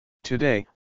Today,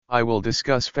 I will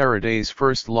discuss Faraday's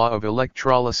first law of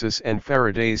electrolysis and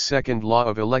Faraday's second law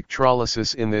of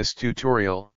electrolysis in this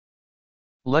tutorial.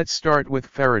 Let's start with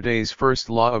Faraday's first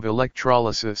law of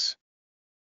electrolysis.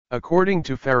 According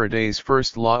to Faraday's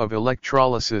first law of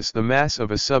electrolysis, the mass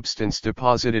of a substance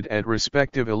deposited at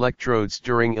respective electrodes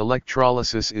during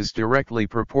electrolysis is directly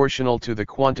proportional to the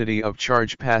quantity of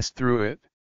charge passed through it.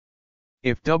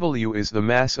 If W is the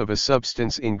mass of a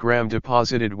substance in gram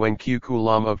deposited when Q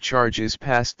coulomb of charge is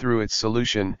passed through its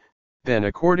solution, then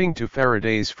according to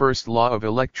Faraday's first law of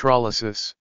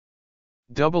electrolysis,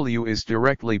 W is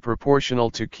directly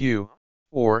proportional to Q,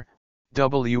 or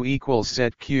W equals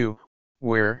ZQ,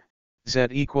 where Z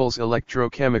equals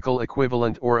electrochemical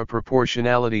equivalent or a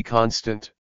proportionality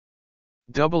constant.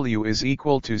 W is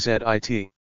equal to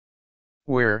ZIT,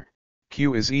 where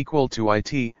Q is equal to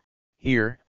IT.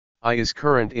 Here, I is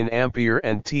current in ampere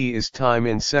and T is time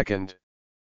in second.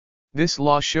 This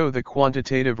law shows the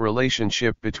quantitative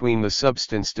relationship between the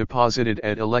substance deposited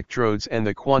at electrodes and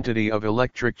the quantity of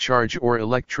electric charge or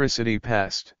electricity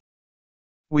passed.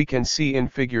 We can see in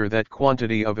figure that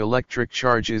quantity of electric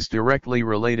charge is directly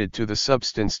related to the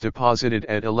substance deposited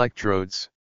at electrodes.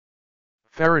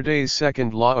 Faraday's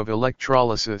second law of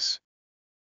electrolysis.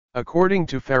 According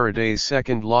to Faraday's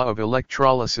second law of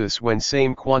electrolysis, when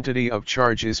same quantity of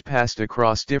charge is passed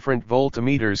across different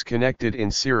voltmeters connected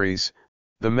in series,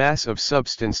 the mass of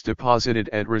substance deposited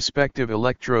at respective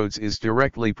electrodes is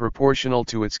directly proportional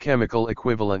to its chemical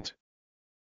equivalent.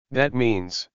 That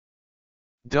means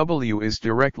W is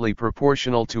directly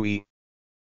proportional to E,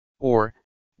 or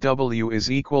W is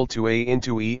equal to A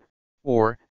into E,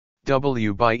 or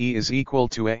W by E is equal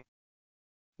to A,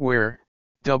 where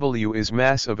W is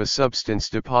mass of a substance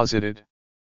deposited,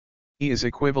 E is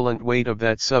equivalent weight of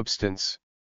that substance,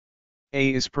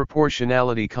 A is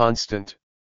proportionality constant.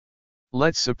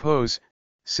 Let's suppose,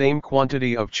 same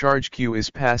quantity of charge Q is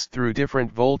passed through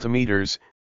different voltmeters,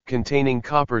 containing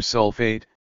copper sulfate,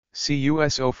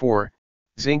 CuSO4,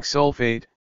 zinc sulfate,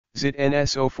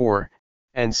 ZnSO4,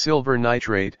 and silver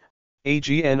nitrate,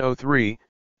 AgNO3,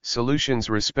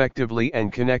 solutions respectively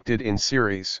and connected in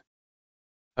series.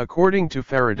 According to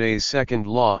Faraday's second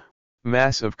law,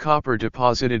 mass of copper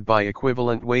deposited by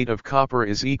equivalent weight of copper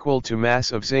is equal to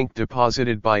mass of zinc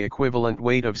deposited by equivalent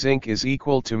weight of zinc is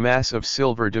equal to mass of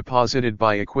silver deposited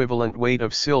by equivalent weight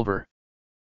of silver.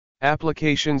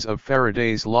 Applications of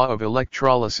Faraday's law of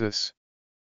electrolysis.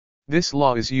 This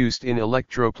law is used in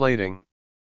electroplating.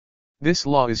 This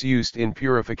law is used in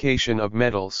purification of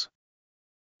metals.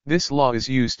 This law is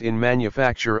used in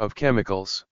manufacture of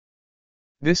chemicals.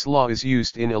 This law is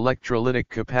used in electrolytic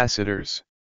capacitors.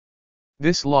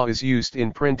 This law is used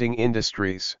in printing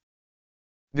industries.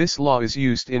 This law is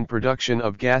used in production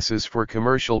of gases for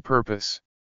commercial purpose.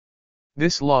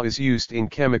 This law is used in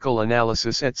chemical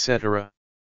analysis, etc.